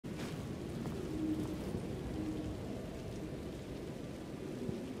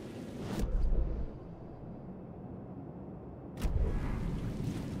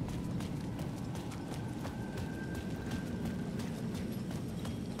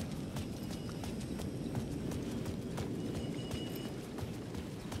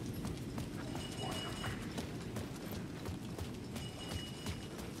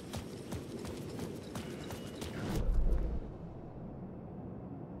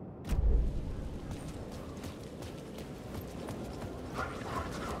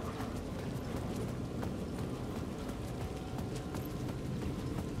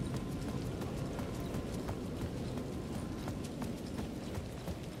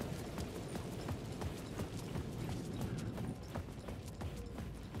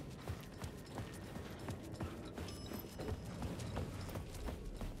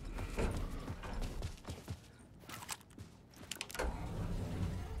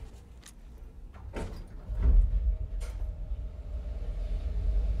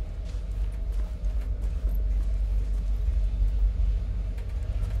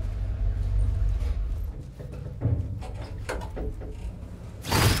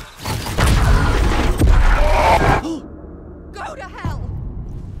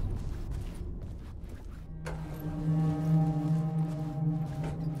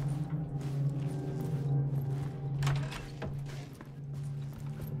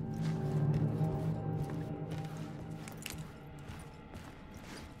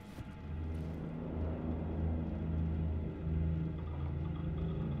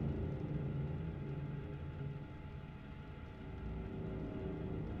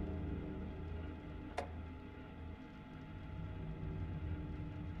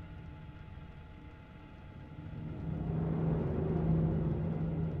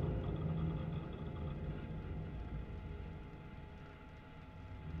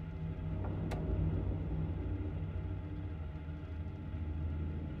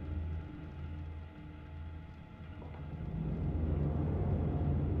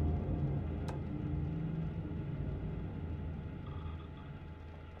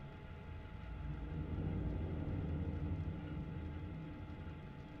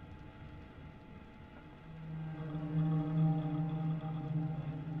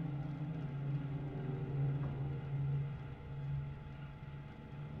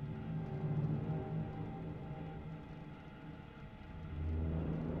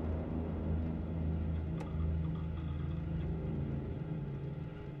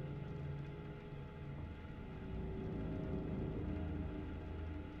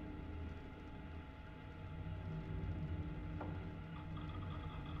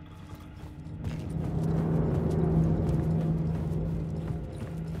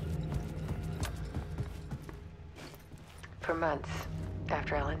months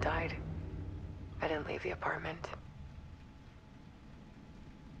after Ellen died, I didn't leave the apartment.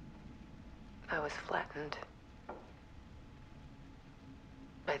 I was flattened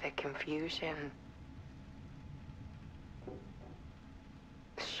by the confusion,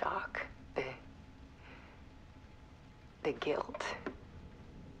 the shock, the guilt,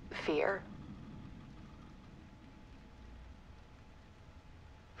 fear.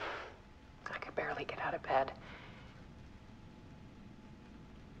 I could barely get out of bed.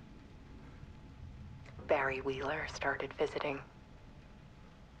 Barry Wheeler started visiting.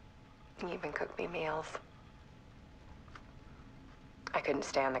 He even cooked me meals. I couldn't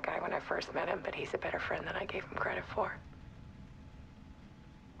stand the guy when I first met him, but he's a better friend than I gave him credit for.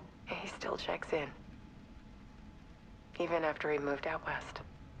 And he still checks in, even after he moved out west.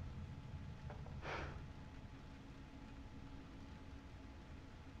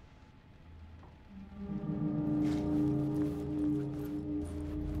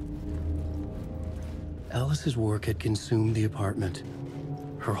 Alice's work had consumed the apartment,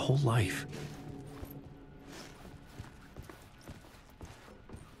 her whole life.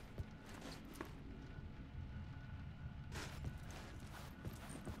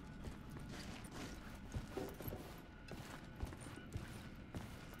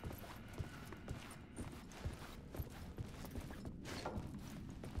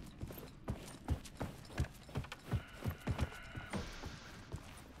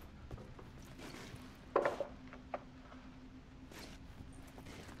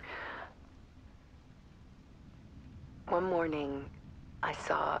 One morning, I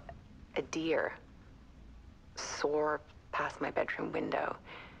saw a deer soar past my bedroom window.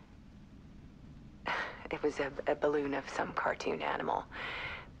 It was a balloon of some cartoon animal.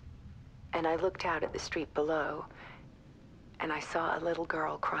 And I looked out at the street below, and I saw a little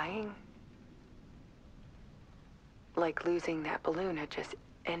girl crying. Like losing that balloon had just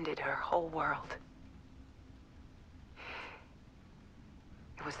ended her whole world.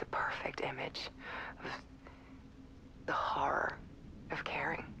 It was the perfect image of the horror of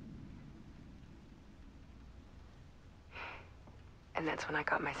caring. And that's when I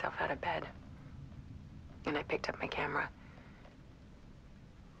got myself out of bed. And I picked up my camera.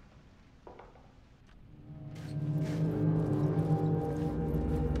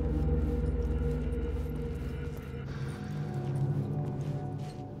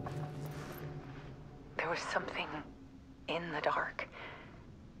 There was something in the dark.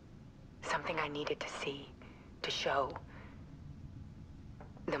 Something I needed to see, to show.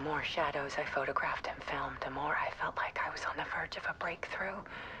 The more shadows I photographed and filmed, the more I felt like I was on the verge of a breakthrough.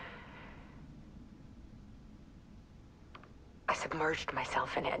 I submerged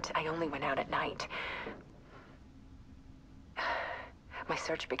myself in it. I only went out at night. My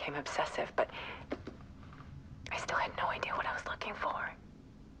search became obsessive, but I still had no idea what I was looking for.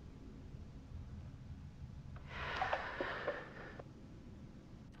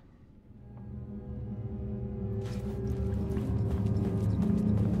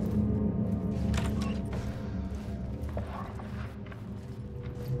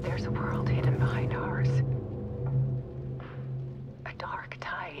 There's a world hidden behind ours. A dark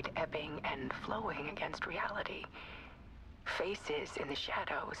tide ebbing and flowing against reality. Faces in the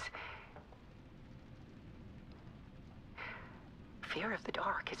shadows. Fear of the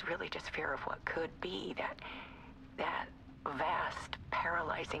dark is really just fear of what could be, that vast,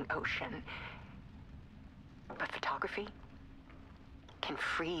 paralyzing ocean. But photography can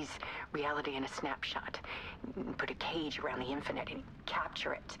freeze reality in a snapshot, put a cage around the infinite and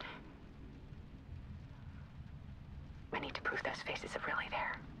capture it. I need to prove those faces are really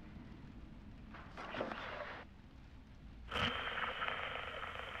there.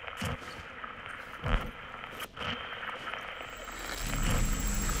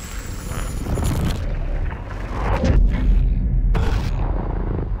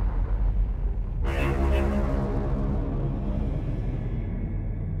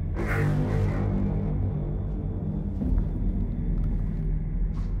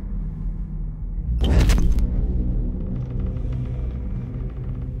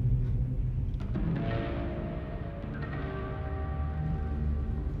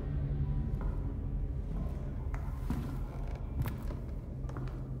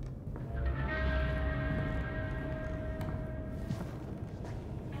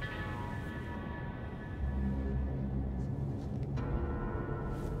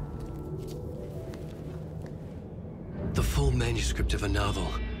 The full manuscript of a novel.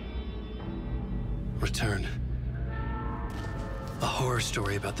 Return. A horror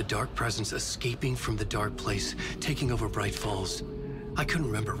story about the dark presence escaping from the dark place, taking over Bright Falls. I couldn't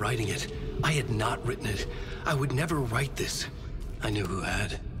remember writing it, I had not written it. I would never write this. I knew who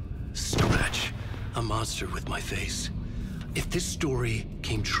had. Scratch. A monster with my face. If this story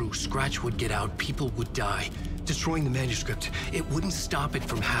came true, Scratch would get out, people would die. Destroying the manuscript, it wouldn't stop it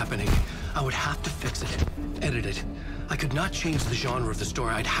from happening. I would have to fix it, edit it. I could not change the genre of the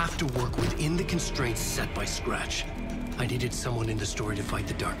story. I'd have to work within the constraints set by Scratch. I needed someone in the story to fight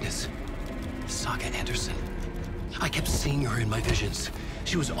the darkness. Saga Anderson. I kept seeing her in my visions.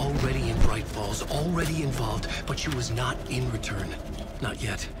 She was already in Bright Falls, already involved, but she was not in return. Not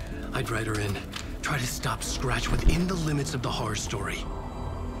yet. I'd write her in. Try to stop Scratch within the limits of the horror story.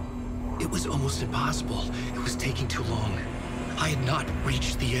 It was almost impossible. It was taking too long. I had not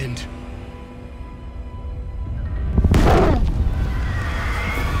reached the end.